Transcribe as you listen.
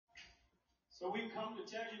So we come to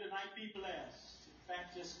tell you tonight, be blessed. In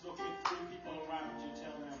fact, just look at 3 people around you,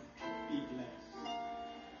 tell them, be blessed.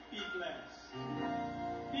 Be blessed.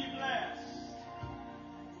 Be blessed.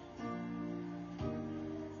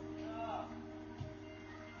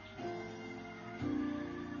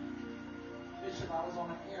 Bishop, I was on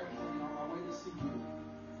an airplane on my way to see you,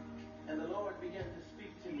 and the Lord began to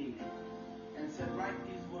speak to me and said, write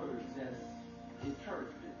these words as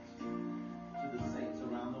encouragement to the saints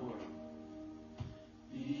around the world.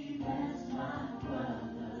 Be blessed, my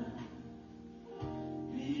brother.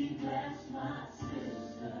 Be blessed, my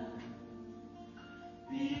sister.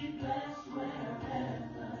 Be blessed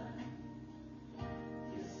wherever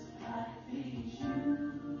this life leads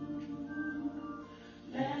you.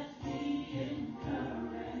 Let me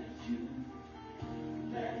encourage you.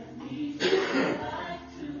 Let me speak life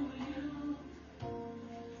to you.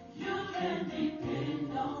 You can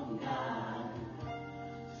depend on God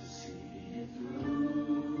to see it through.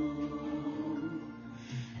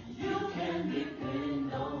 You can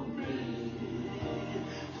depend on me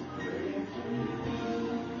to pray for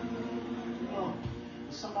you. Oh,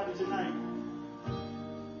 somebody tonight,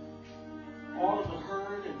 all of the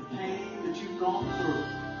hurt and the pain that you've gone through,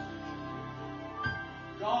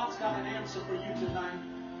 God's got an answer for you tonight.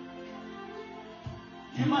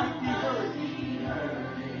 You might be hurting,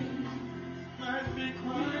 might be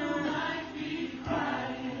crying, You might be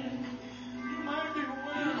crying. you might be You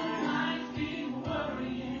worrying. might be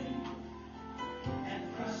worrying and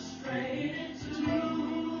frustrated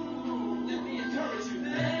too. Let me encourage you.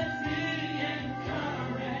 Let me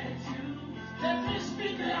encourage you. Let me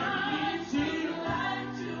speak life to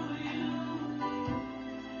you.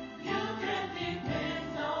 You can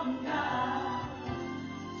depend on God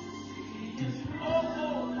to see you through.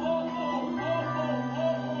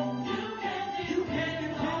 You can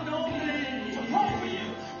depend on me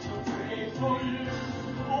to pray for you.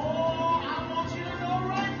 Oh, I want you to know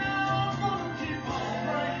right now, I'm going to keep on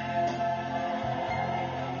praying.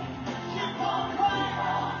 Keep on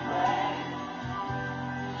praying.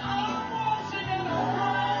 I'm watching and I'm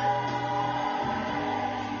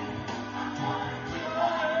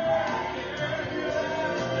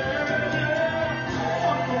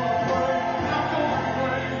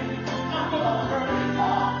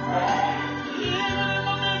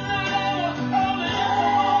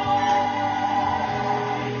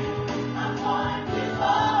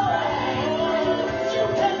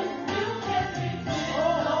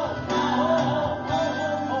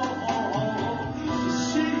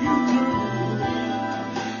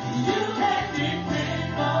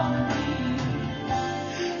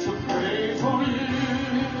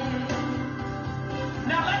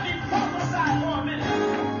Now let me prophesy for a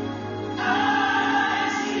minute.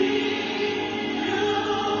 I see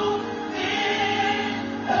you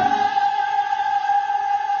in the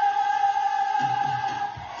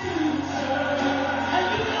future. And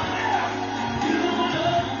you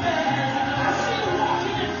look better. I see you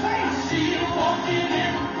walking in faith. See you walking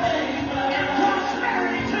in favor. And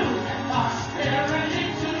prosperity too. Prosperity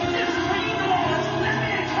too. Just praise the Lord. Let me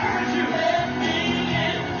encourage you. Let me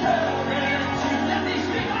encourage you. Let me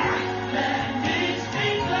speak life. Let me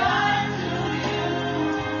speak life to you.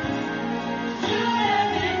 You can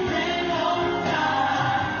depend on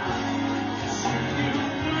God to see you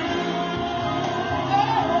through.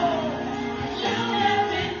 You can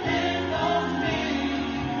depend on me.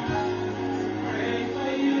 Pray for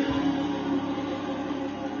you.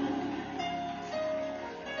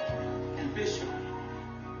 And Bishop,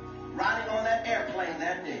 riding on that airplane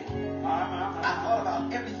that day, I thought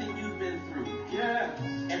about everything you've been through Yes.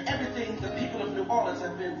 and everything the people of New Orleans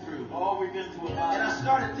have been through. Oh, we've been through a lot. And I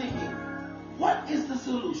started thinking, what is the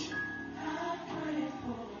solution? I pray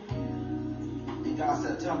for you. And God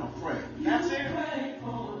said, tell them to pray That's it. Pray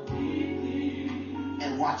for me.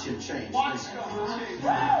 and watch him change. Watch things.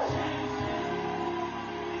 God change.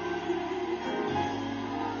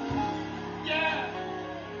 Yeah.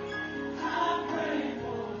 I pray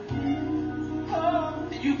for you.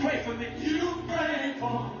 And you pray for me. You pray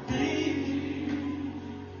for me.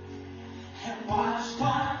 And watch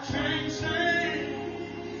God change things.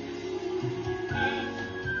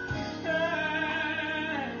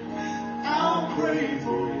 I'll pray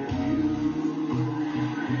for you.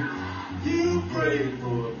 You pray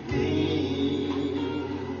for me.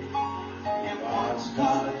 And watch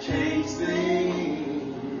God change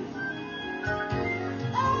things.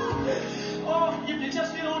 Oh, if you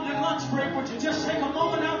just get on your lunch break, would you just take a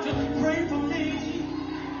moment out to pray for me?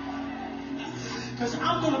 Because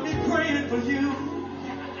I'm going to be praying for you.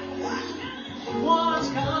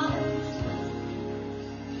 Watch God.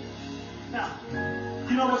 Now,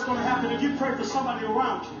 you know what's what's going to happen if you pray for somebody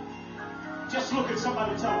around you. Just look at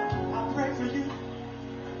somebody and tell them, I pray for you.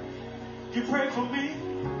 You pray for me.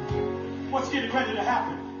 What's getting ready to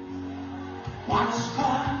happen? Watch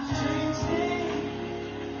God change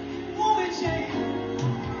things. Won't it change?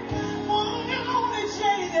 Won't it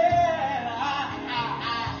change it?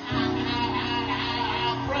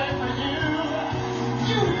 I pray for you.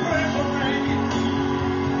 You pray for me.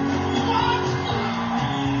 Watch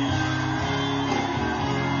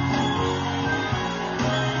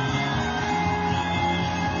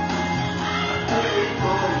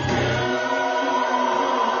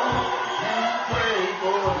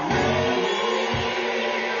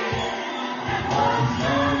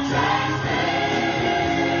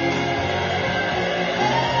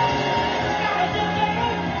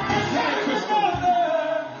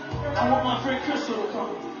Crystal to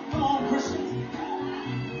come. Come on, Crystal.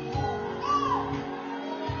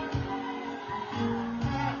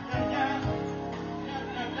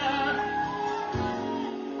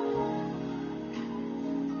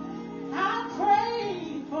 I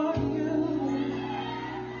pray for you.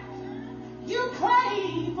 You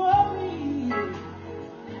pray for me.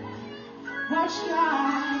 Watch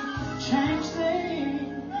God change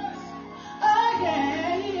things. Oh,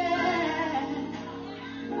 yeah, yeah.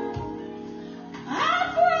 I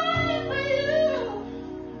pray for you.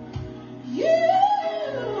 You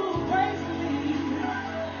pray for me.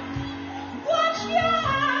 Watch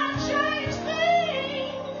God change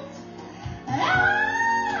things. Oh,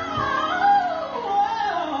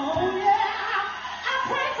 yeah. I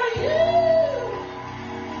pray for you.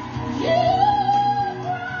 You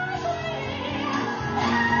pray for me. Oh,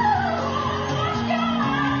 watch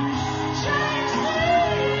God change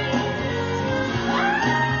things.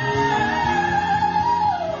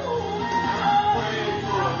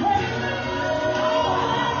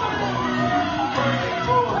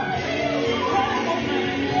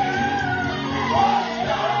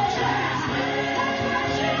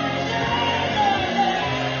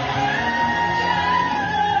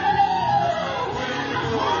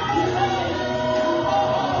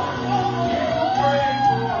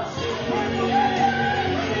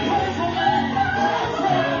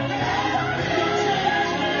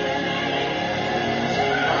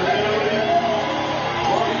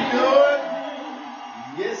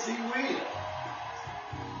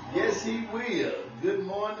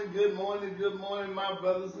 Good morning, my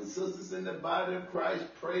brothers and sisters in the body of Christ.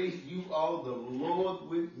 Praise you all, the Lord,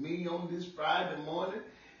 with me on this Friday morning.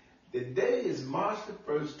 The day is March the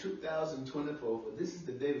 1st, 2024. For this is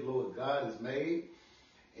the day the Lord God has made,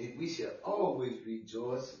 and we shall always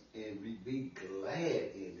rejoice and be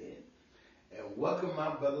glad in it. And welcome,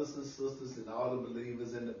 my brothers and sisters and all the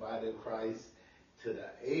believers in the body of Christ, to the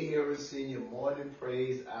A. Harris Senior Morning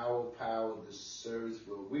Praise Hour Power the service,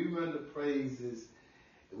 where we run the praises.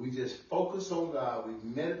 We just focus on God. We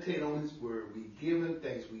meditate on His Word. We give Him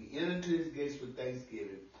thanks. We enter into His gates with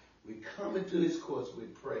thanksgiving. We come into His courts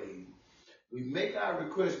with praise. We make our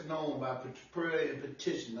requests known by prayer and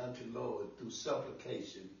petition unto the Lord through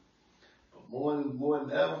supplication. But more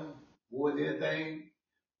than ever, more than anything,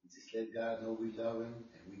 we just let God know we love Him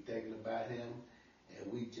and we thinking about Him and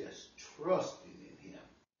we just trusting in Him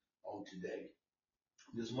on today.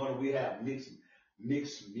 This morning we have mixed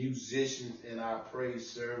musicians in our praise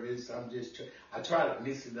service. I try to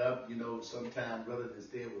mix it up, sometimes rather than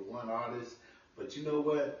stay with one artist. But you know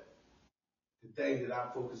what? The thing that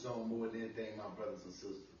I focus on more than anything, my brothers and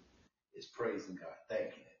sisters, is praising God,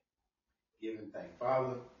 thanking Him, giving thanks.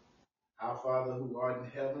 Father, our Father who art in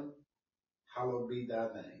heaven, hallowed be thy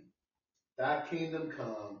name. Thy kingdom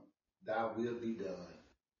come, thy will be done,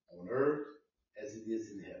 on earth as it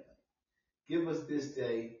is in heaven. Give us this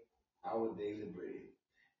day our daily bread.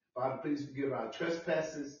 Father, please forgive our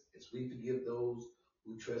trespasses as we forgive those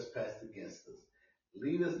who trespass against us.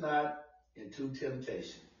 Lead us not into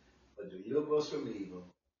temptation, but deliver us from evil.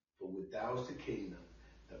 For with thou is the kingdom,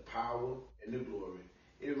 the power, and the glory.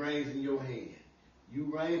 It reigns in your hand.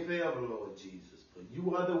 You reign forever, Lord Jesus. For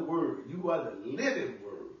you are the Word. You are the living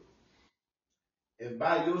Word. And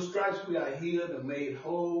by your stripes we are healed and made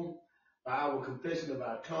whole. By our confession of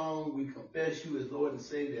our tongue, we confess you as Lord and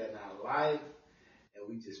Savior in our life. And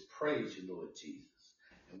we just praise you, Lord Jesus.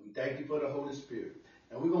 And we thank you for the Holy Spirit.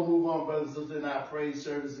 And we're going to move on, brothers and sisters, in our praise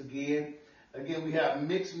service again. Again, we have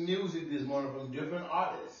mixed music this morning from different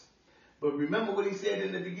artists. But remember what he said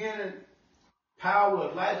in the beginning? Power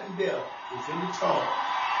of life and death is in the tongue.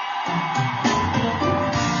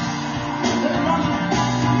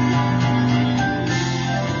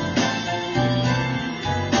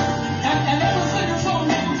 And let us sing a song.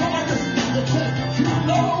 You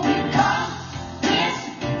know we got this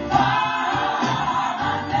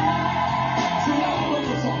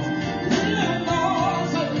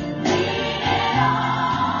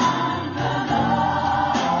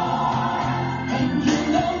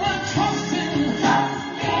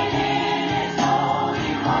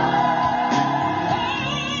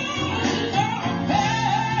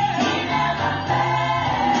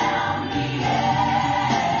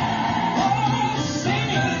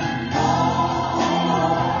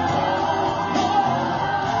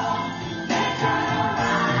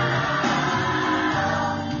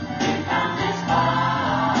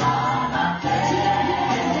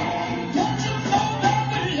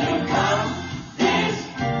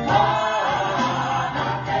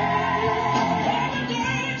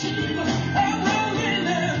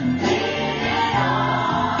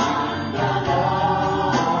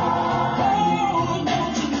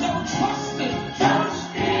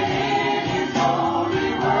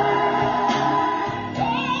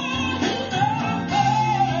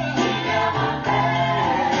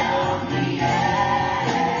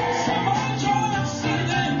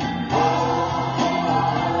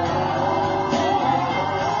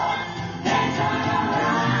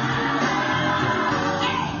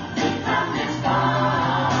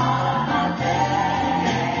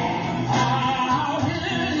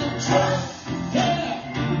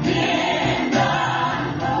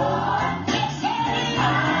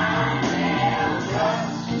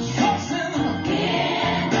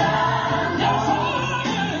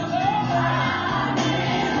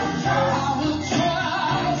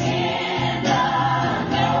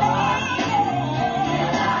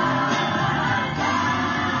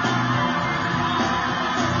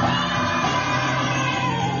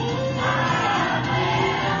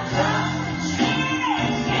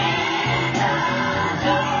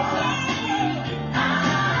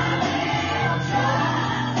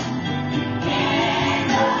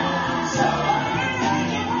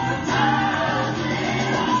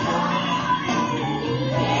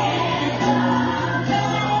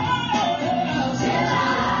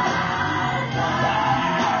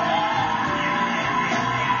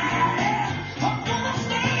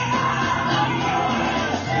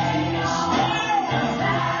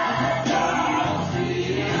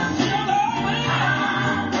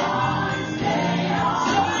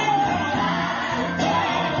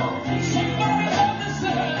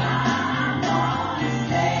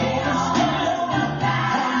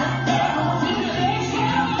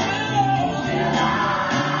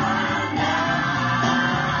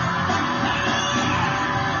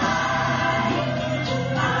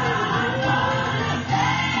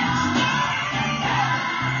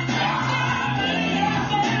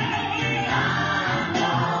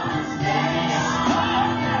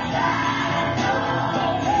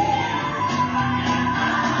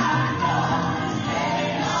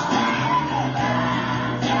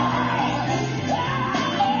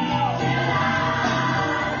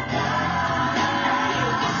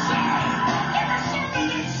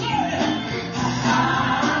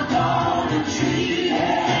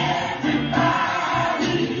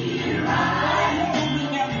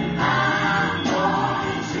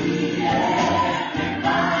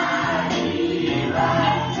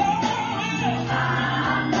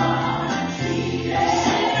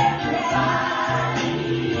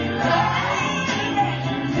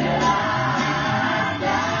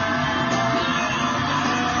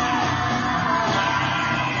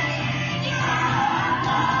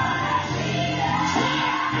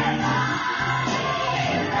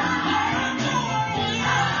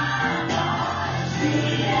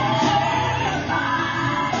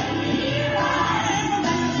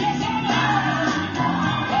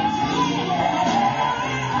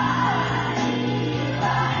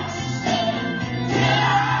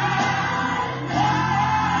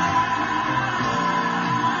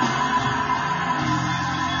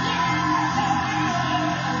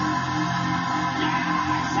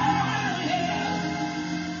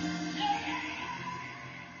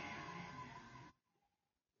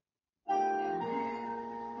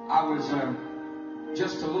I was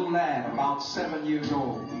just a little lad, about 7 years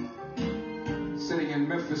old, sitting in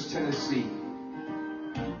Memphis, Tennessee,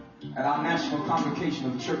 at our National Convocation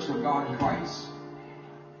of the Church of God in Christ,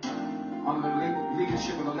 under the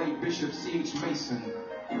leadership of the late Bishop C.H. Mason.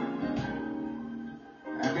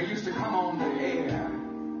 And they used to come on the air,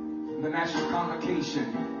 the National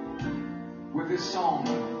Convocation, with this song,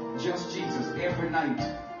 Just Jesus, every night.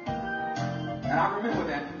 And I remember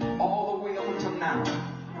that all the way up until now.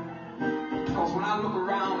 Because when I look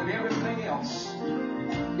around and everything else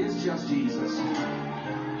is just Jesus.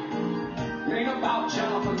 It ain't about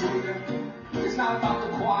Jonathan Reader. It's not about the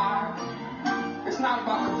choir. It's not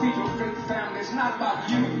about Cathedral Faith Family. It's not about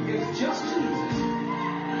you. It's just Jesus.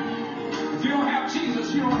 If you don't have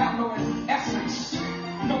Jesus, you don't have no essence,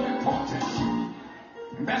 no importance.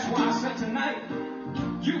 And that's why I said tonight,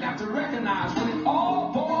 you got to recognize when it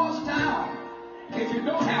all boils down, if you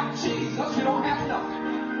don't have Jesus, you don't have nothing.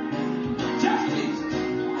 Just Jesus.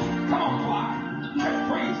 Come on, choir.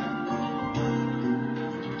 Let's praise Him.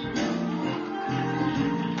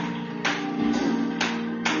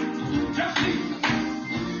 Just Jesus.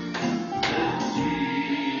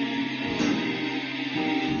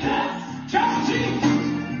 Just Jesus.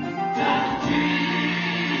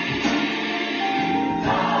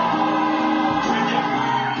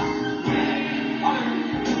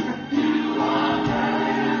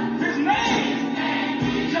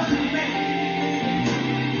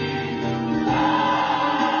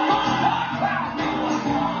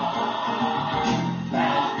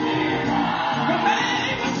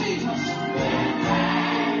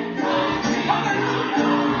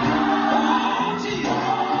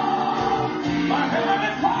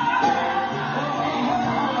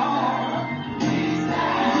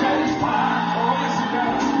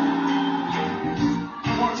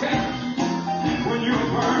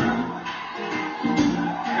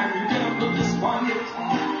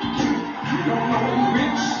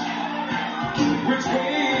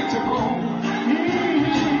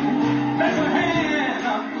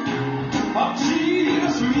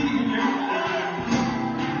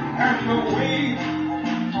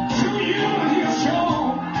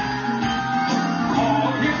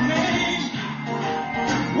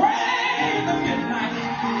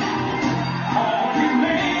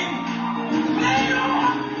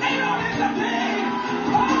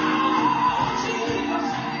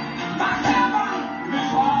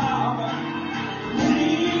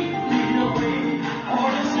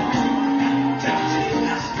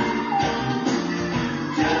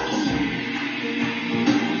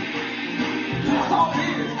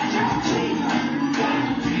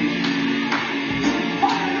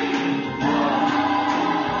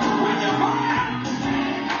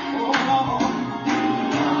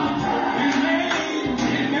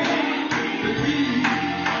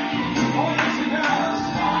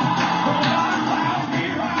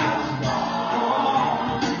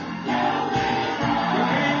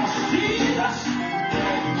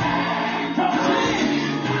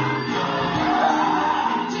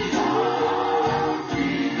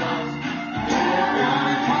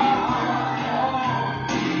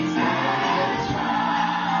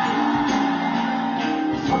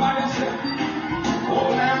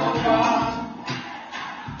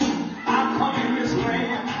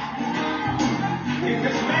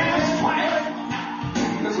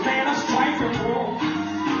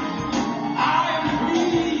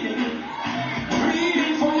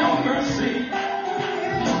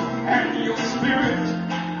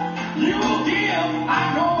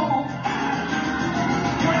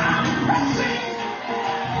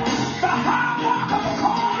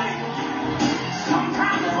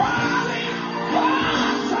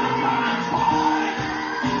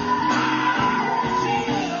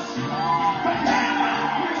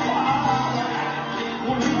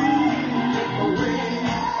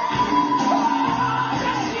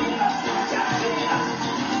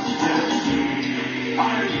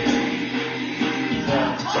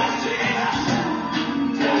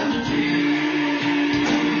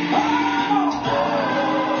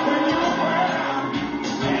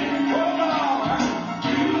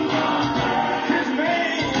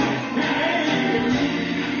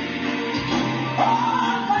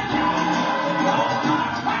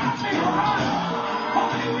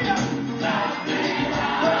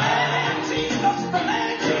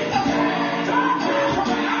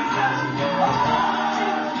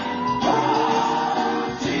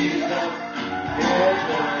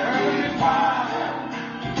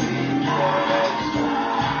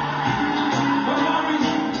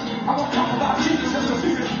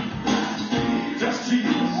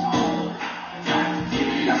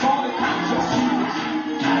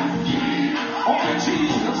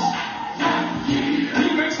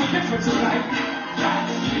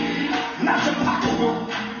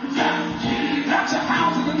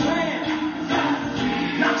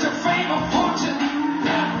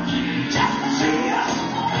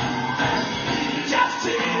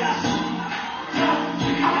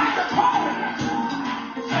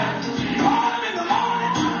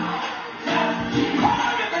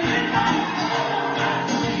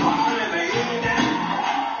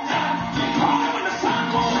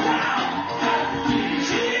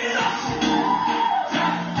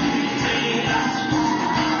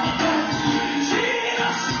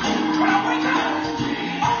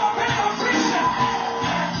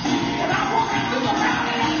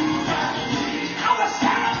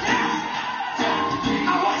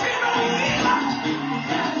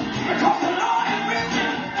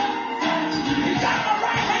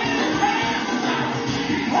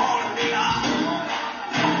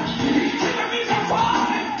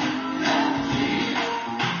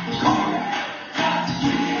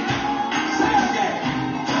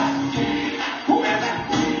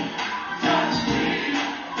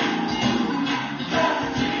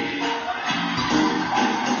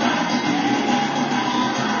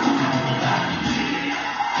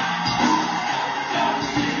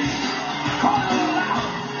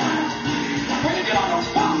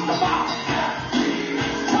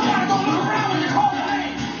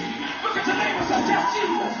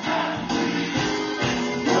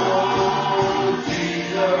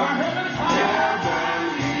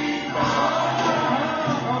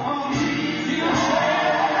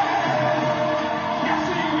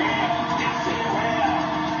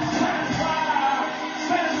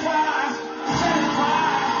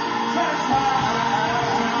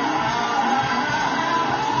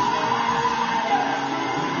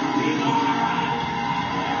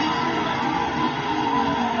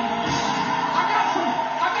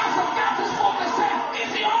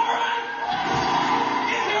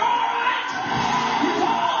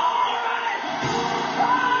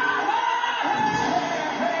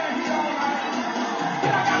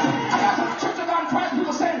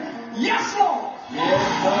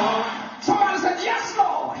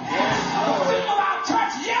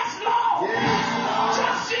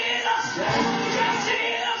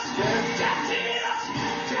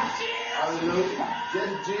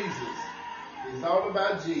 just Jesus. It's all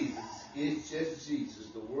about Jesus. It's just Jesus,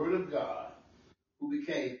 the Word of God, who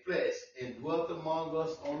became flesh and dwelt among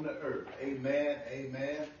us on the earth. Amen.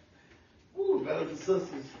 Amen. Ooh, brothers and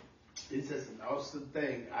sisters, it's just an awesome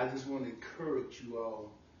thing. I just want to encourage you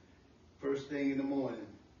all. First thing in the morning,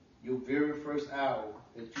 your very first hour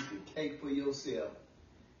that you can take for yourself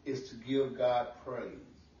is to give God praise.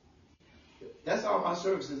 That's all my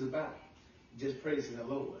service is about. Just praising the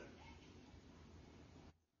Lord.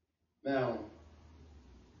 Now,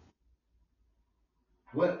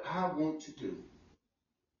 what I want to do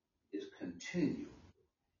is continue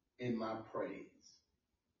in my praise.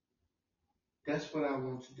 That's what I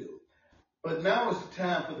want to do. But now is the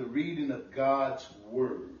time for the reading of God's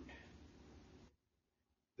Word.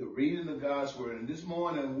 The reading of God's Word. And this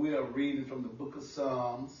morning we are reading from the book of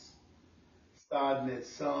Psalms, starting at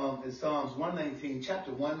Psalms 119,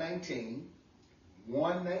 chapter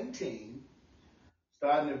 119,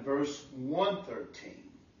 starting at verse 113.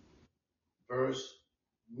 Verse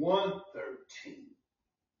 113.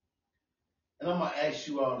 And I'm going to ask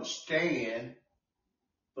you all to stand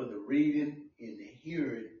for the reading and the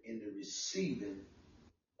hearing and the receiving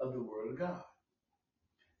of the Word of God.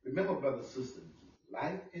 Remember, brothers and sisters,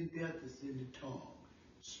 life and death is in the tongue.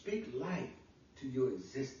 Speak life to your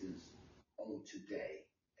existence on today.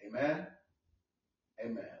 Amen?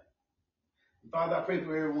 Amen. And Father, I pray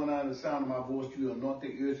for everyone under the sound of my voice, you anoint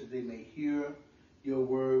their ears that they may hear your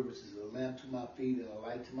word, which is a lamp to my feet and a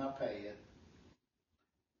light to my path.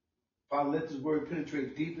 Father, let this word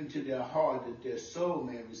penetrate deep into their heart, that their soul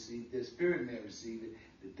may receive, their spirit may receive it,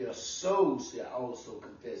 that their soul shall also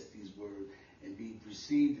confess these words and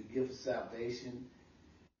receive the gift of salvation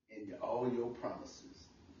and all your promises.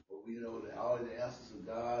 For we know that all the answers of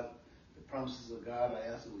God, the promises of God are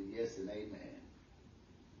answered with yes and amen.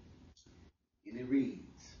 And it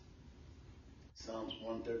reads, Psalms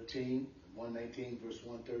 119, verse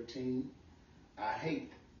 113, I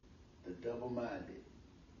hate the double-minded,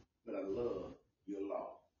 but I love your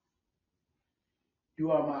law.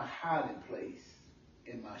 You are my hiding place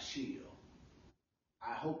and my shield.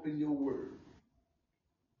 I hope in your word.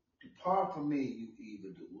 Depart from me, you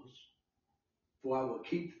evildoers, for I will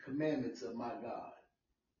keep the commandments of my God.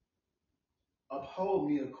 Uphold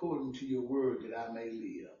me according to your word that I may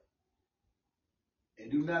live.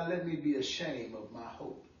 And do not let me be ashamed of my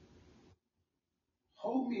hope.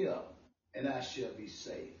 Hold me up, and I shall be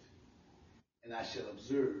safe, and I shall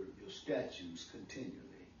observe your statutes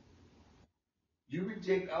continually. You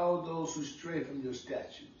reject all those who stray from your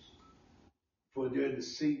statutes, for their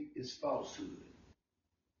deceit is falsehood.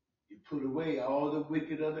 You put away all the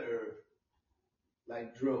wicked of the earth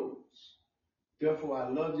like droves. Therefore I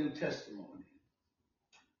love your testimony.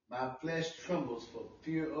 My flesh trembles for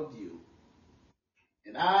fear of you,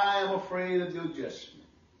 and I am afraid of your judgment.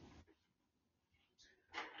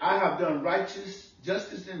 I have done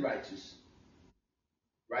justice and righteousness.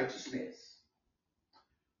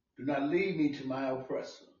 Do not lead me to my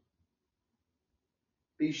oppressor.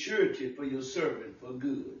 Be surety for your servant for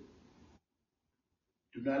good.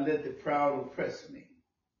 Do not let the proud oppress me.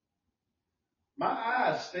 My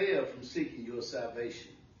eyes fail from seeking your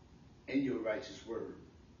salvation and your righteous word.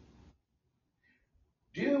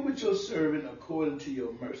 Deal with your servant according to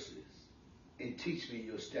your mercies, and teach me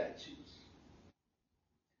your statutes.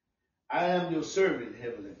 I am your servant,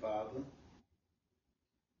 Heavenly Father.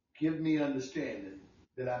 Give me understanding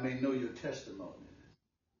that I may know your testimonies.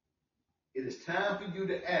 It is time for you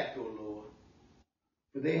to act, O Lord,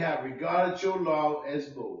 for they have regarded your law as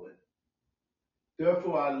void.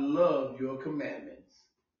 Therefore I love your commandments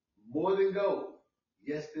more than gold,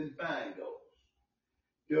 yes, than fine gold.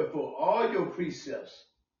 Therefore all your precepts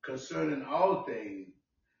concerning all things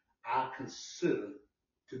I consider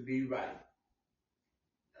to be right.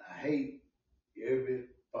 I hate every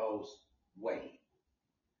false way.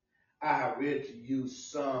 I have read to you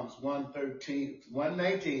Psalms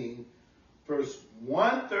 119, verse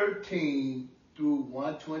 113 through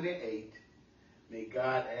 128. May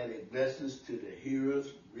God add blessings to the hearers,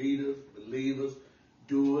 readers, believers,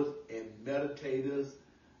 doers, and meditators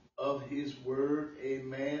of his word.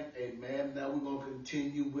 Amen. Amen. Now we're going to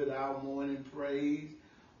continue with our morning praise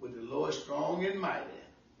with the Lord strong and mighty.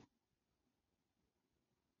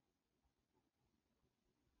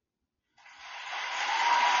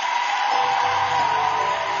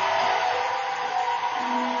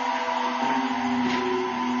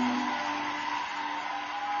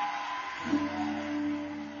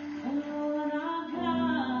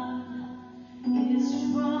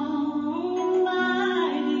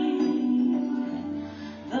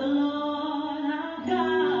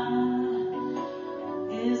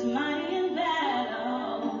 Is mighty in battle.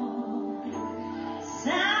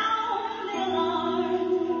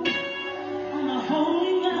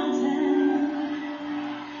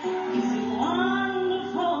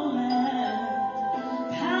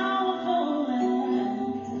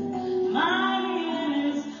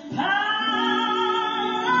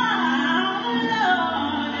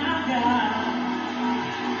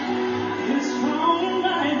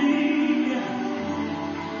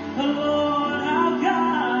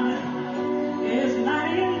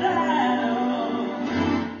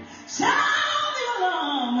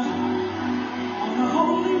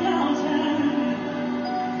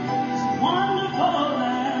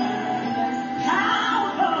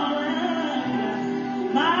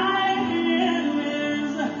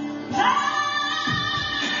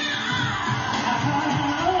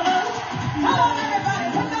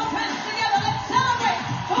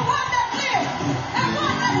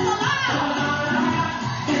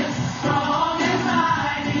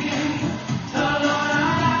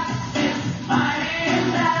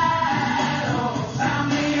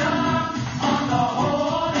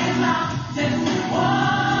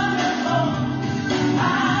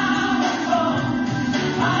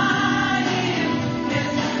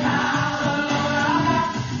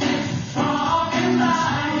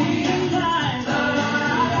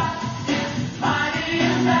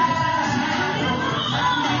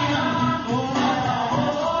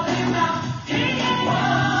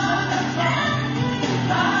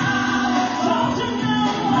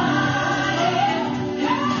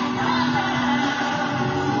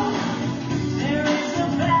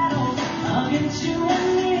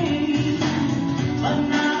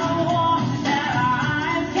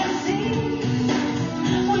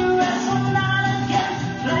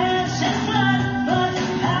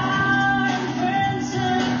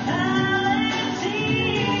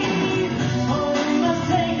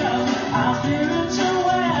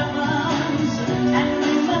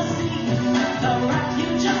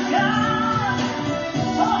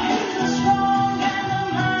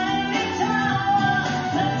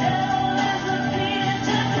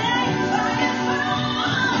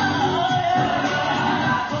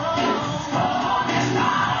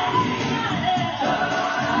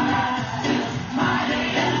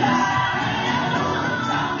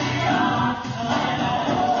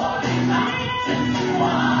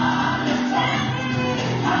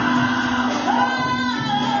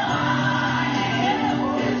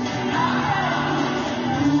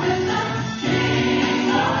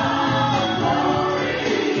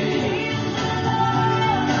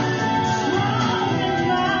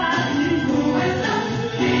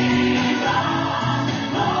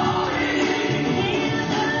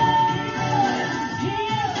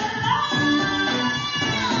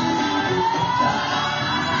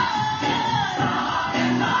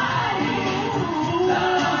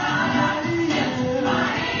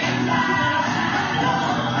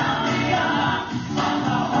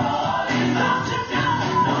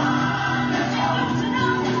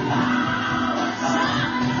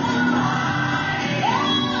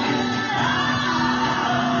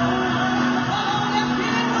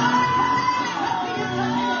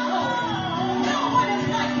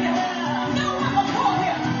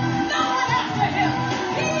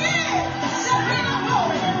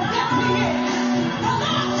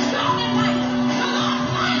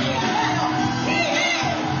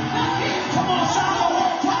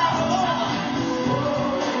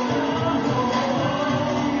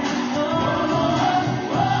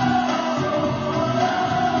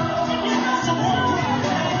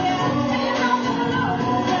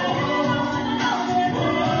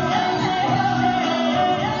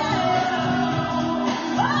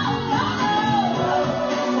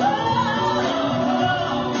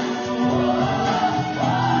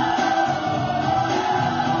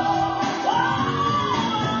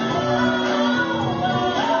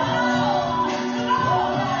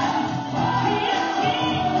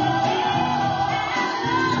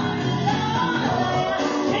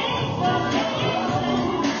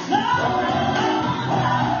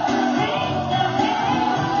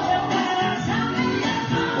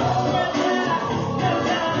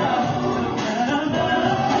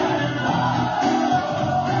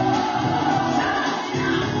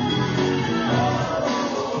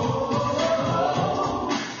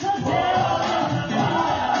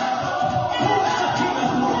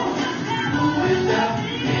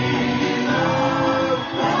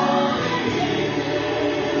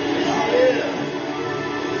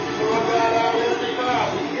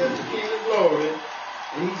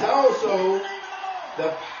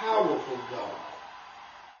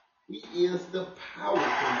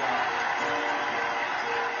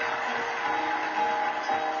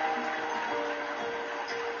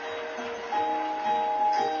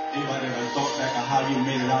 how you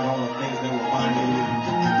made it out, all the things that were binding you.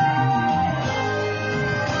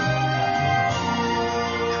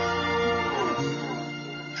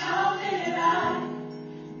 How did I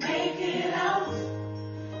make it out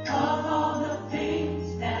of all the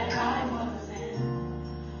things that I was in?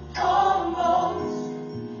 Almost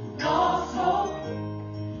lost hope.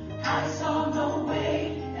 I saw no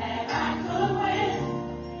way that I could win.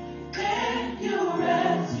 Then you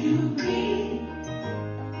rescued me.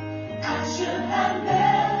 I should have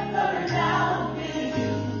never doubted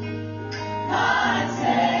you.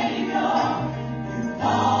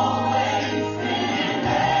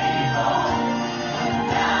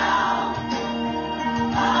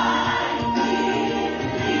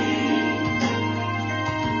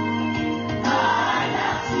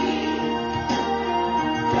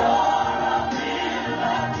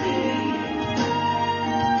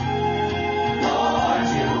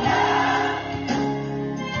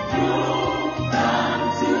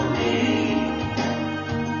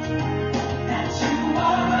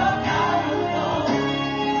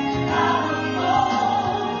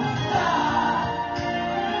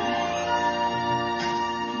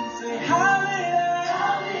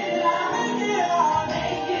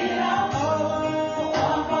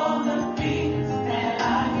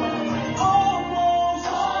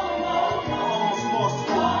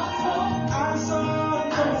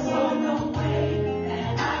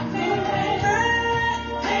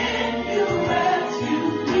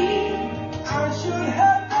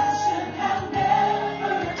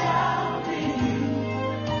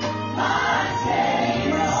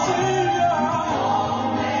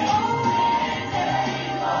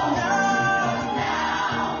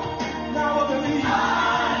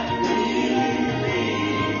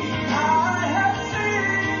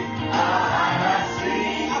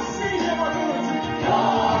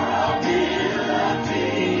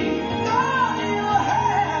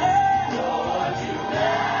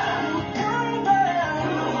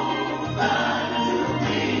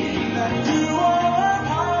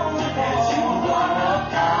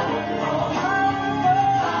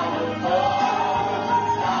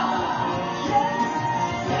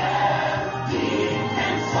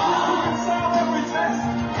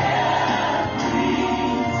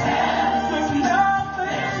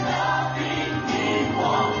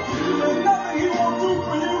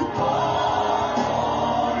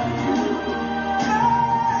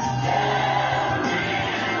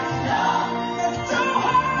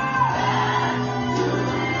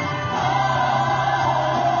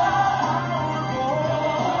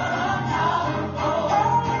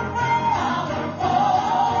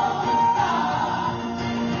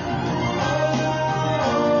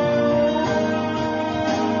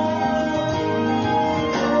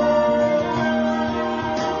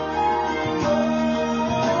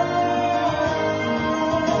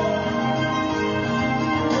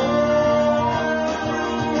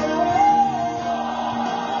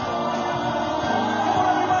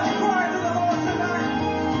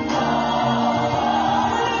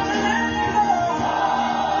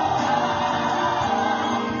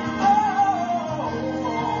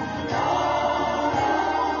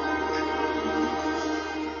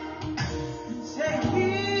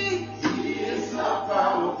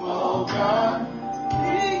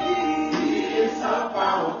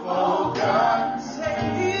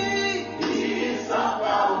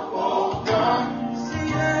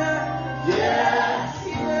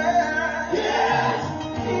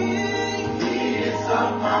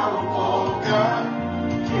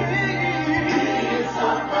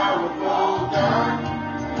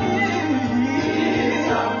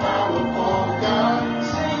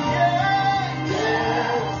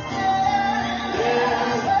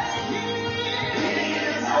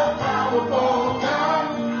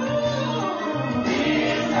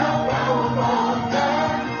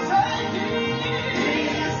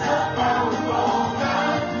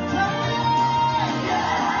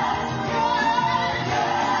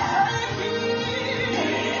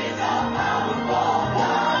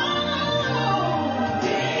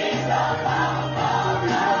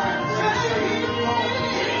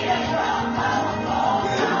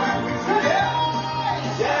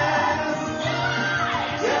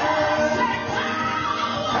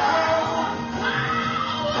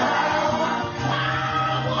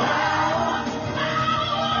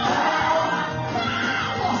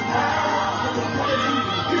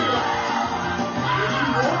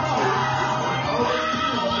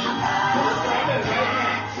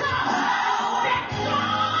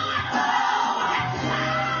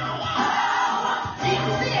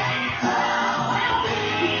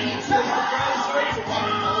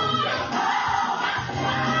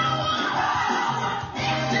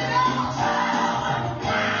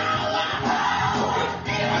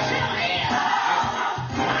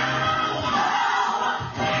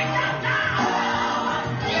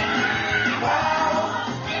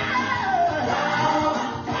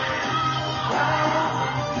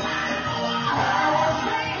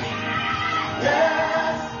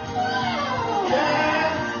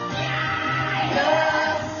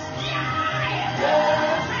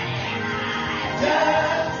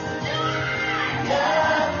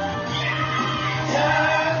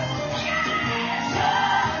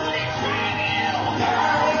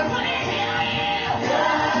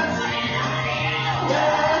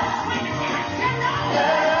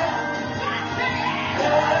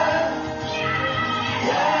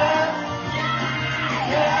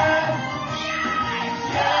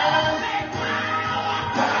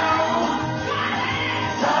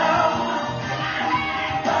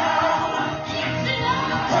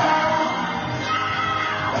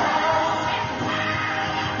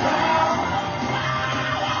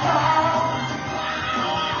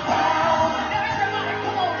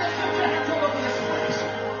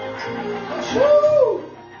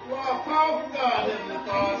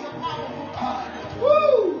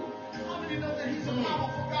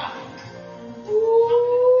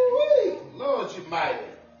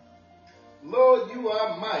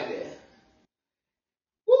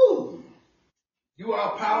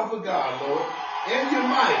 for God, Lord. In your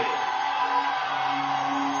might.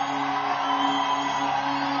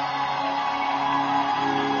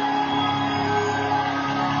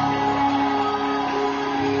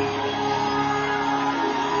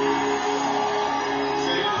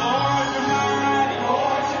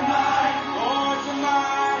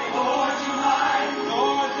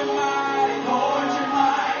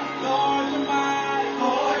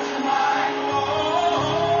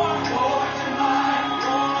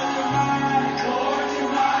 Lord,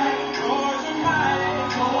 you're mighty.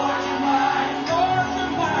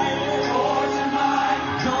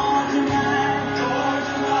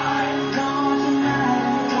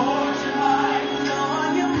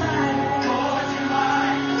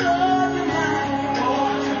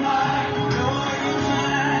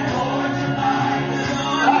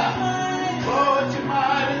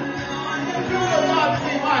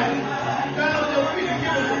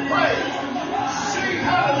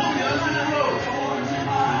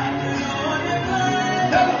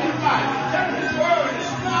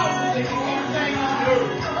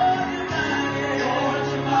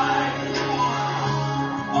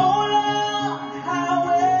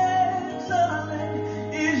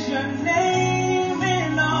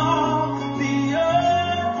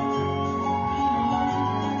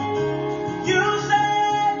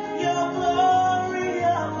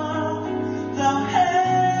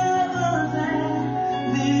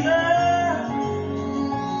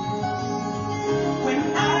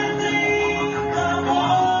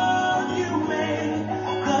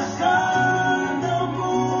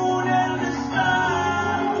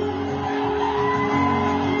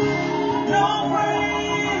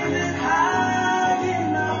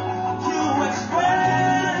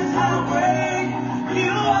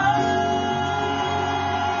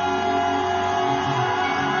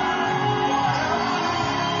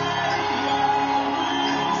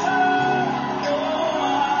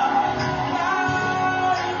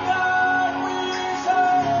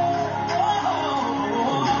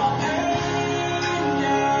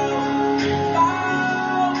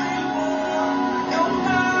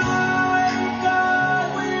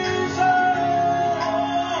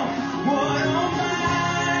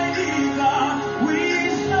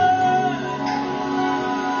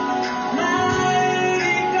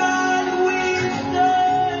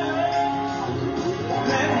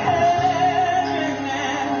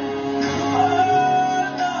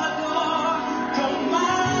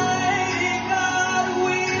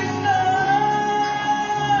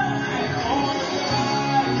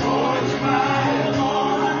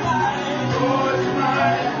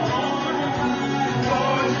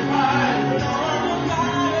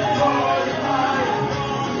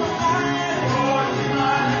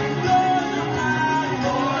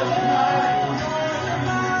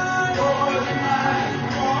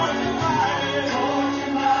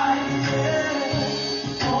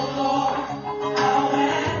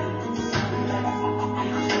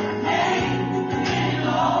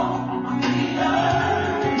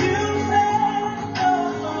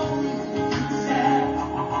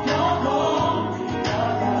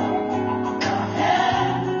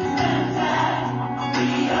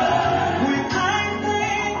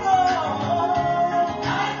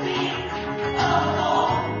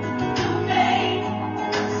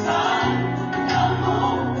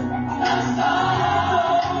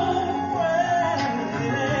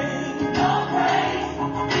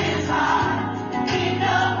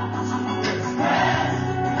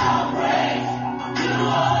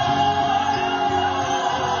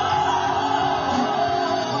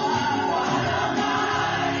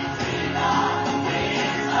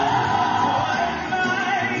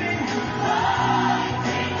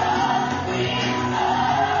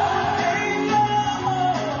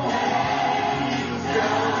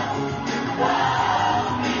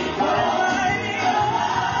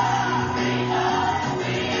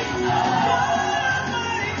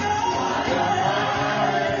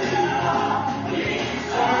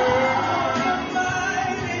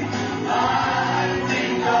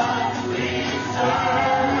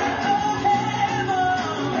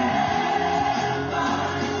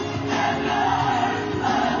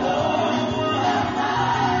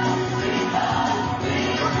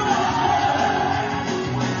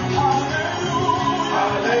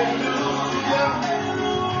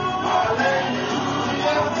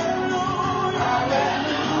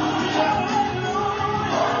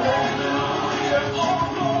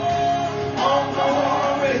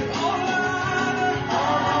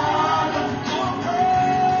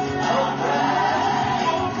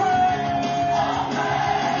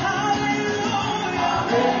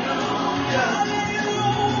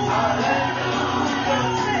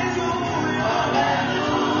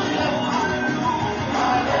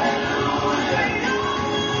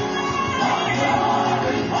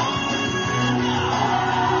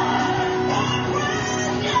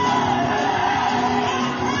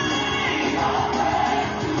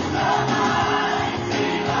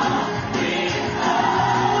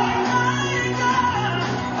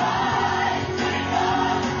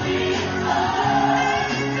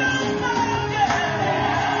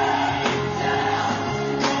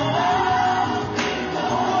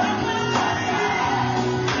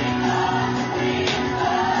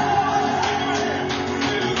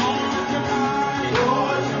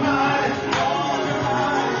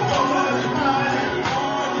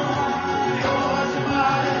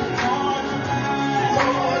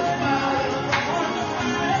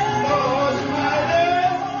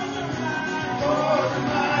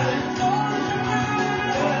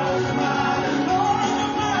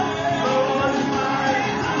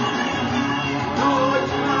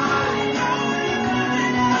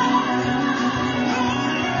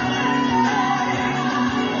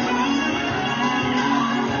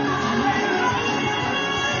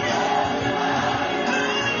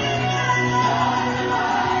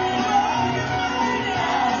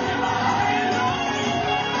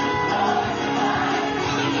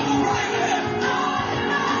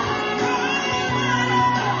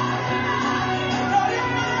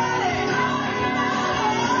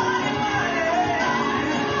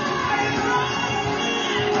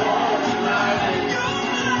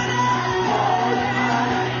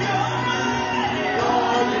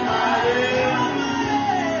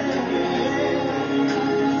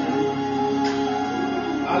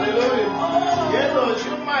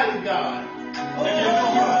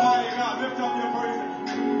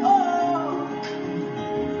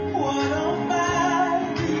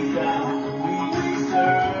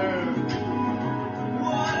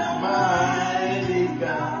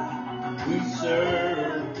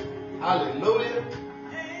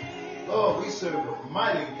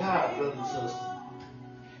 mighty God, brothers and sisters.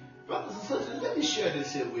 Brothers and sisters, let me share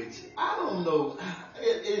this here with you. I don't know,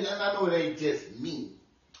 and I know it ain't just me.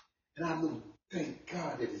 And I know, thank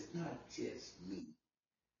God that it's not just me.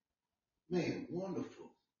 Man,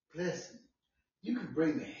 wonderful blessing. You can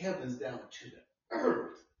bring the heavens down to the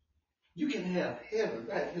earth. You can have heaven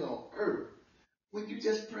right here on earth when you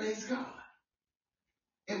just praise God.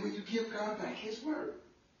 And when you give God back his word.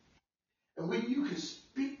 And when you can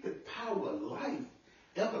speak the power of life,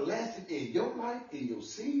 everlasting in your life, in your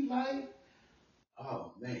seed life,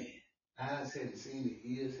 oh man, eyes hadn't seen it,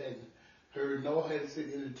 ears hadn't heard, nor had it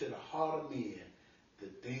sent into the heart of men the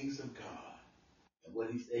things of God and what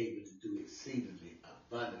he's able to do exceedingly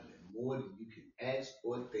abundantly, more than you can ask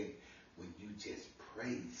or think when you just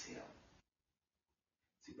praise him.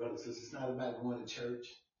 See, brothers and sisters, it's not about going to church.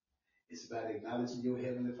 It's about acknowledging your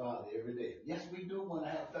Heavenly Father every day. Yes, we do want to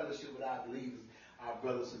have fellowship with our believers, our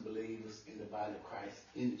brothers and believers in the body of Christ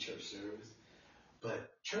in the church service.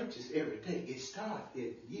 But church is every day. It starts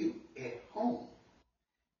at you, at home,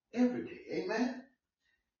 every day. Amen?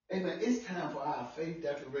 Amen. It's time for our faith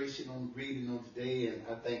declaration on reading on today. And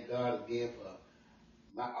I thank God again for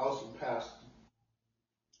my awesome pastor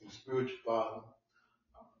and spiritual father,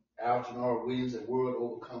 Alton R. Williams at World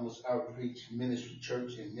Overcomers Outreach Ministry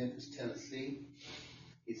Church in Memphis, Tennessee.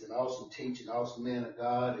 He's an awesome teacher, an awesome man of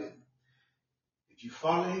God. And if you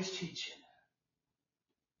follow his teaching,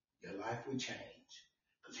 your life will change.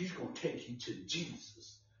 Because he's going to take you to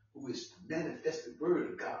Jesus, who is the manifested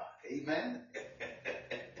word of God. Amen?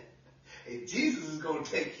 And Jesus is going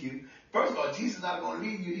to take you. First of all, Jesus is not going to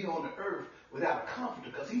leave you here on the earth without a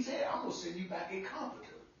comforter. Because he said, I'm going to send you back a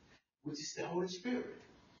comforter, which is the Holy Spirit.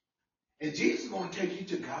 And Jesus is going to take you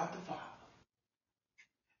to God the Father.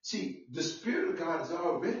 See, the Spirit of God has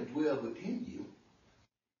already dwelled within you.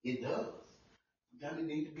 It does. Sometimes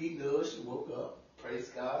you need to be nudged and woke up. Praise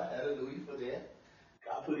God. Hallelujah for that.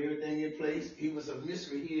 God put everything in place. He was a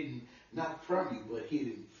mystery hidden, not from you, but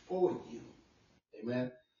hidden for you.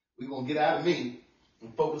 Amen. We're going to get out of me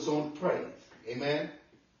and focus on the praise. Amen.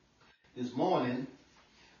 This morning,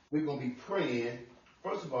 we're going to be praying.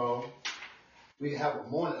 First of all, we have a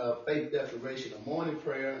morning faith declaration, a morning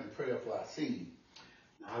prayer, and prayer for our seed.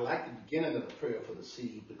 Now, I like the beginning of the prayer for the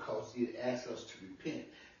seed because it asks us to repent.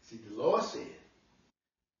 See, the Lord said,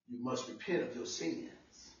 you must repent of your sins.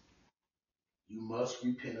 You must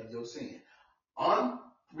repent of your sins.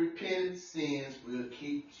 Unrepented sins will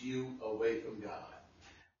keep you away from God.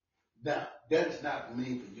 Now, that does not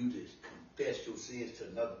mean for you to confess your sins to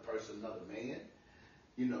another person, another man.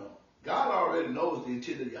 You know, God already knows the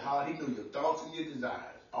intent of your heart. He knows your thoughts and your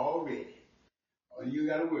desires already. Oh, you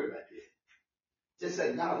got to worry about that. Just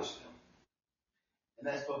acknowledge them. And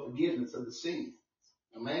that's for forgiveness of the sins.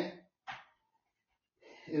 Amen?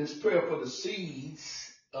 In this prayer for the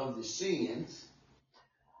seeds of the sins,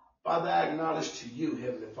 Father, I acknowledge to you,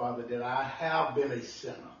 Heavenly Father, that I have been a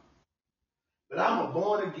sinner. But I'm a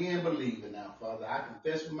born-again believer now, Father. I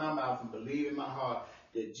confess with my mouth and believe in my heart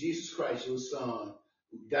that Jesus Christ, your Son,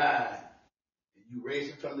 who died, and you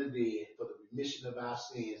raised him from the dead for the remission of our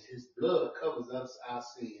sins. His blood covers us our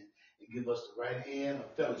sin and give us the right hand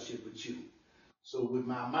of fellowship with you. So with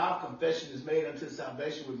my mouth, confession is made unto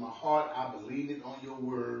salvation. With my heart, I believe it on your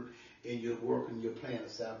word and your work and your plan of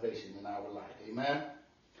salvation in our life. Amen?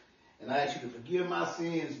 And I ask you to forgive my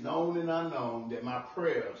sins, known and unknown, that my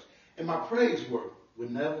prayers and my praise work will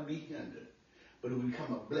never be hindered, but it will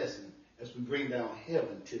become a blessing as we bring down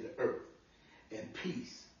heaven to the earth, and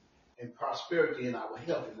peace and prosperity in our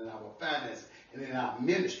health and in our finances and in our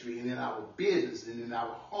ministry and in our business and in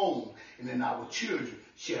our home and in our children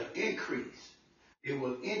shall increase. It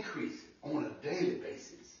will increase on a daily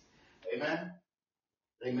basis. Amen?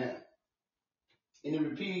 Amen. And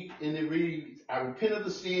it reads, I repent of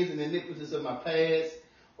the sins and iniquities of my past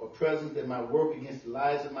or present that might work against the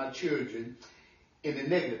lives of my children in a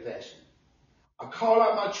negative fashion. I call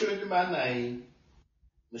out my children by name,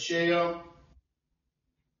 Michelle,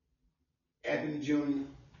 Anthony Jr.,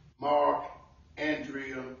 Mark,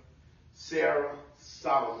 Andrea, Sarah,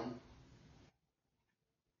 Solomon.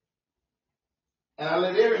 And I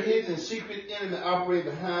let every hidden and secret enemy operate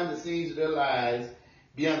behind the scenes of their lives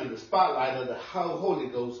be under the spotlight of the Holy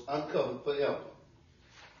Ghost uncovered forever.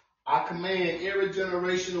 I command every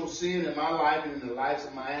generational sin in my life and in the lives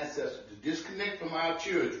of my ancestors to disconnect from our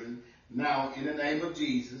children now in the name of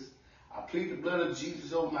Jesus. I plead the blood of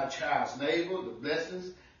Jesus over my child's navel. The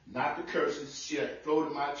blessings, not the curses, shall flow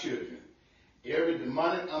to my children. Every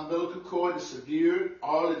demonic umbilical cord is severed.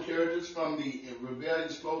 All inheritance from the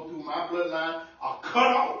rebellious flow through my bloodline are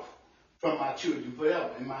cut off from my children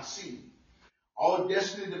forever and my seed.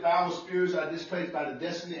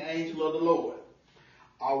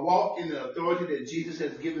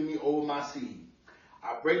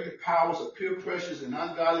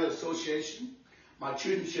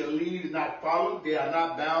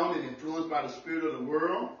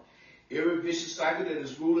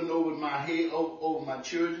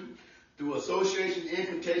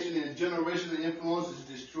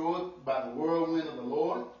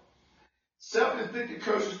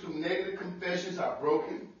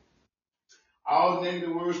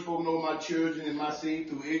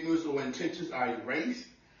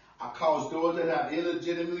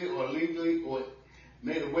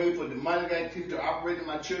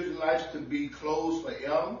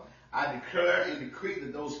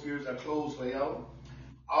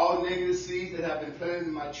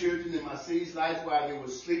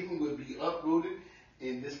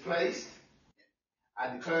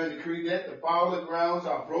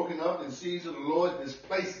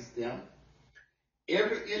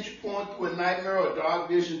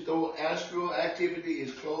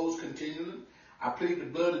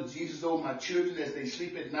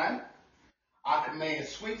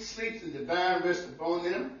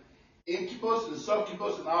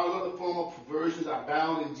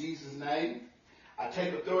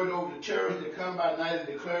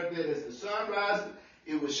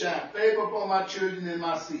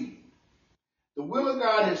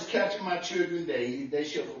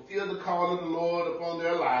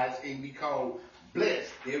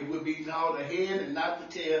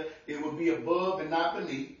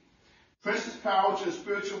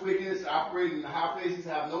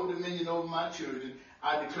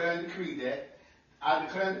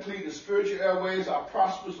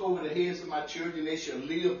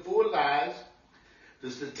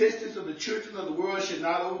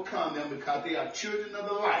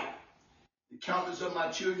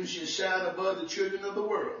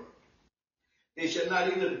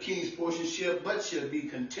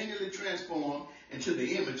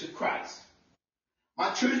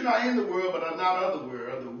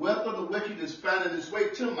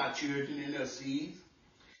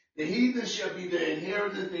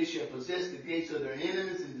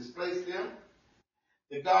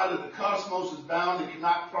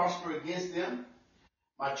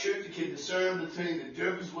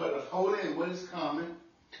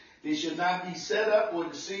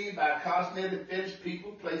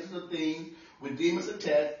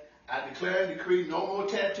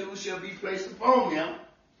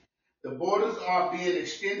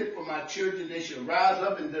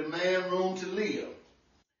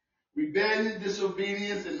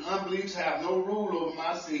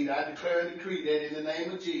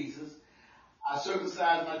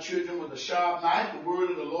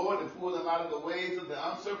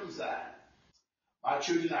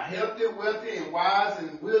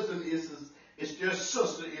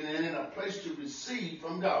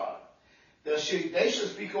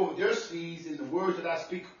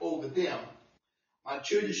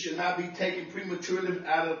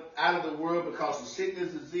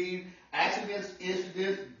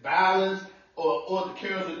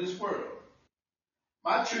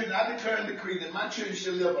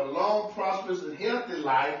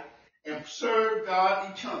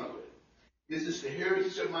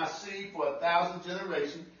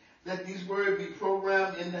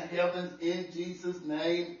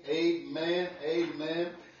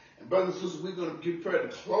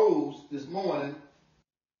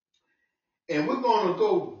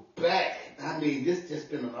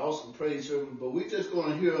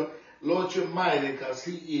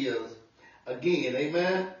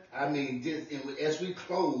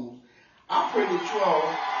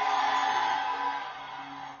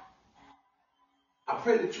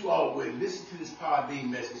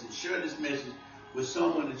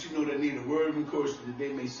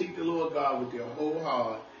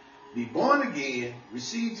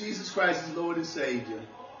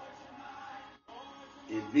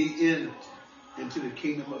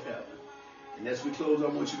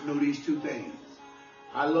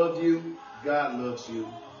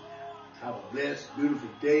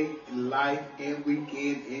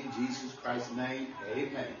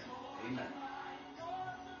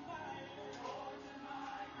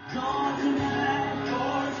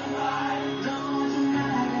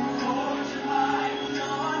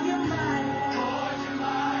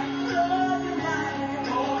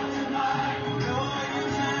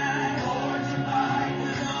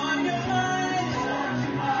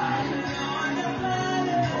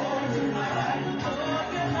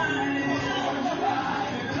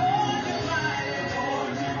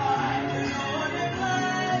 Lord,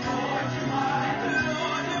 you're mighty.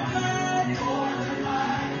 Lord, you're mighty.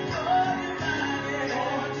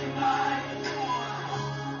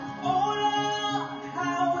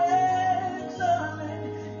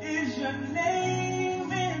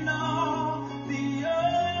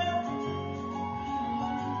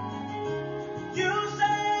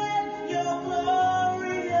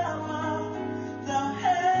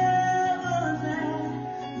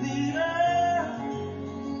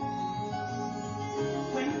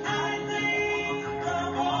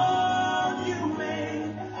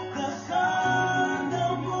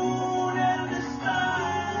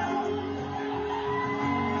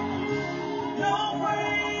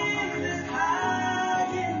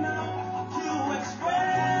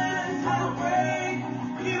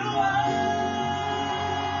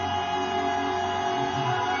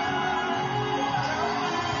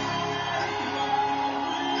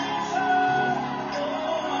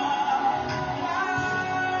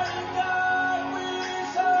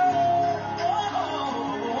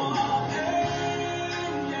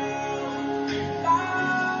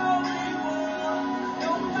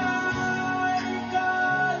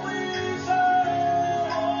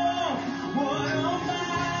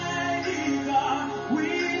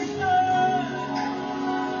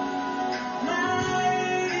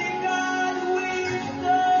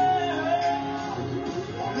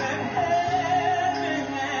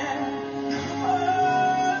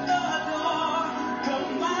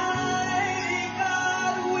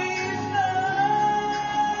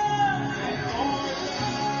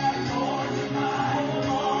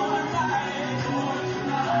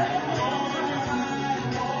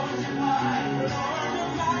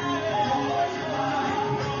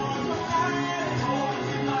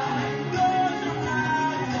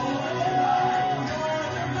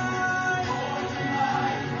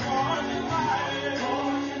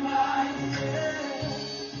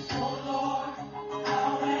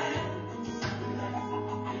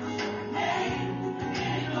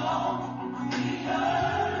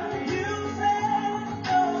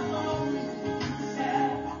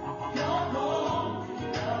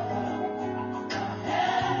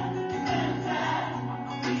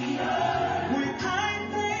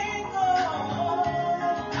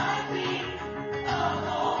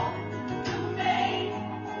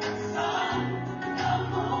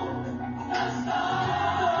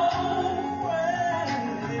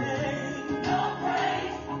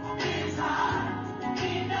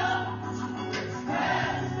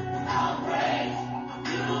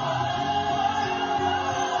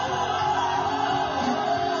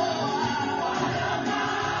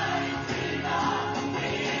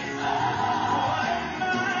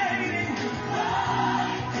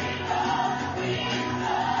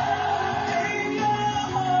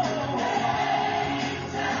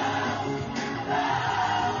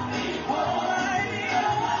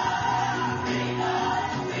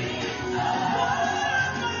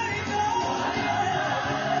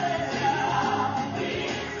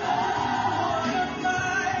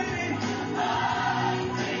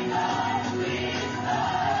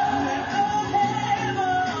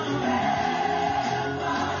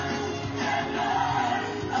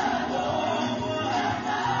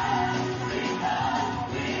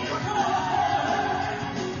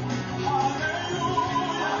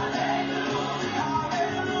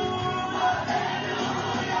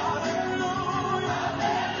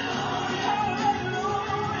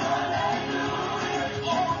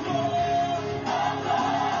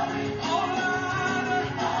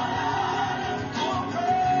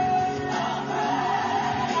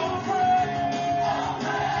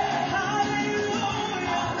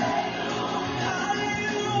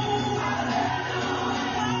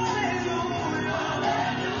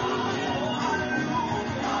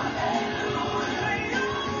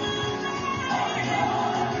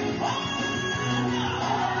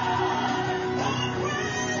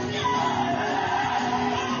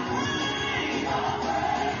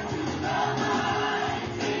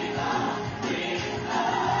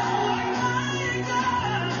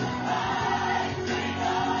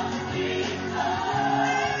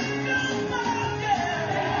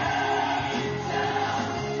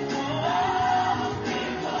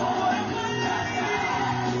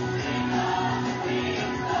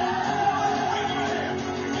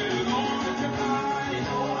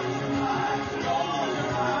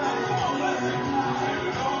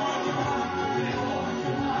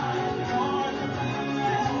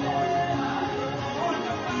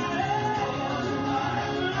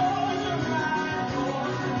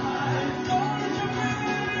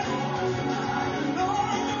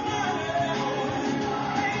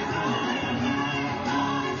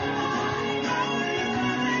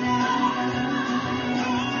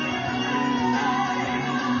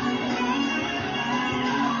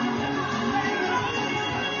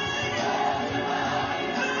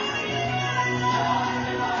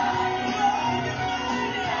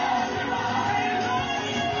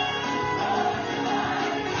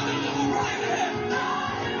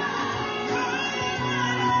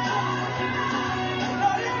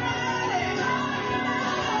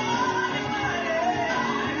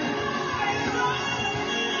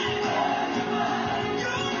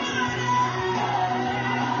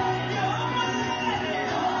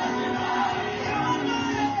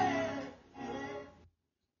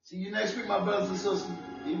 my brothers and sisters.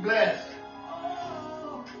 Be blessed.